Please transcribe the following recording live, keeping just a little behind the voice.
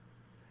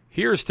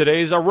Here's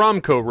today's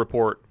Aramco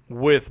report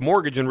with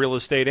mortgage and real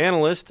estate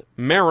analyst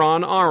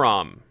Mehran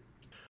Aram.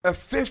 A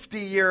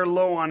 50-year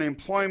low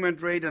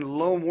unemployment rate and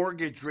low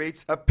mortgage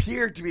rates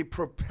appear to be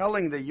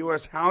propelling the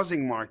U.S.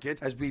 housing market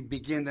as we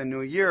begin the new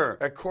year.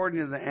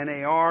 According to the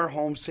NAR,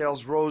 home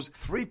sales rose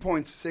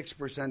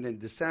 3.6% in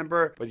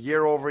December, but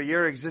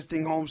year-over-year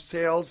existing home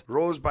sales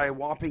rose by a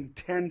whopping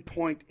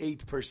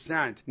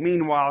 10.8%.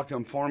 Meanwhile,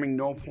 conforming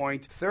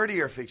no-point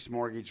 30-year fixed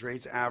mortgage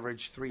rates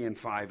averaged 3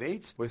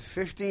 5/8, with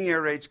 15-year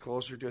rates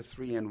closer to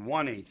 3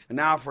 1/8. And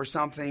now for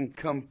something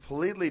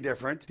completely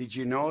different. Did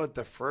you know that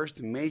the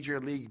first Major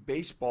League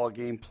Baseball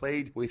game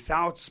played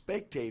without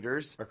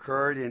spectators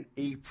occurred in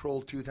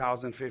April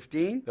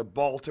 2015. The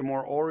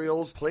Baltimore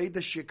Orioles played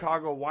the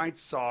Chicago White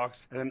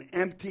Sox at an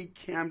empty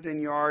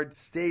Camden Yard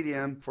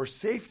Stadium for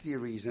safety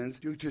reasons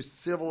due to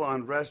civil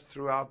unrest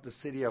throughout the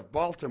city of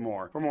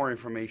Baltimore. For more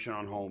information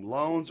on home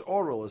loans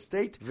or real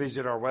estate,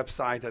 visit our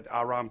website at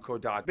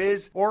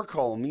aramco.biz or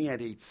call me at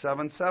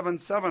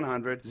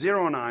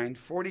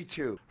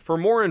 877-700-0942. For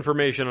more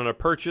information on a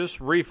purchase,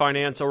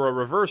 refinance, or a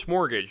reverse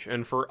mortgage,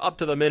 and for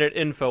up-to-the-minute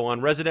info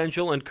on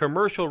residential and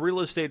commercial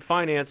real estate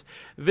finance,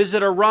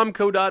 visit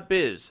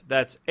aramco.biz.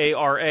 That's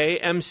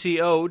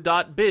ARAMCO.biz.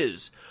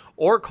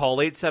 Or call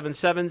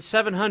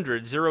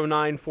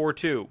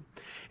 877-700-0942.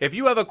 If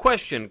you have a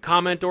question,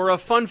 comment, or a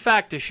fun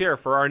fact to share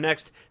for our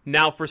next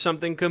Now for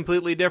Something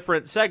Completely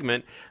Different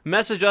segment,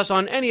 message us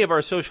on any of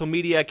our social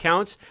media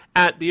accounts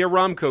at the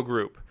Aramco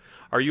Group.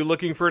 Are you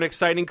looking for an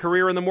exciting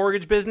career in the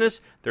mortgage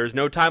business? There's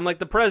no time like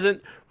the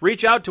present.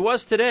 Reach out to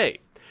us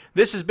today.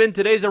 This has been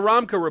today's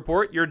Aramco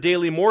Report, your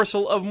daily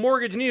morsel of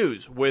mortgage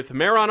news with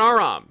Mehran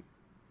Aram.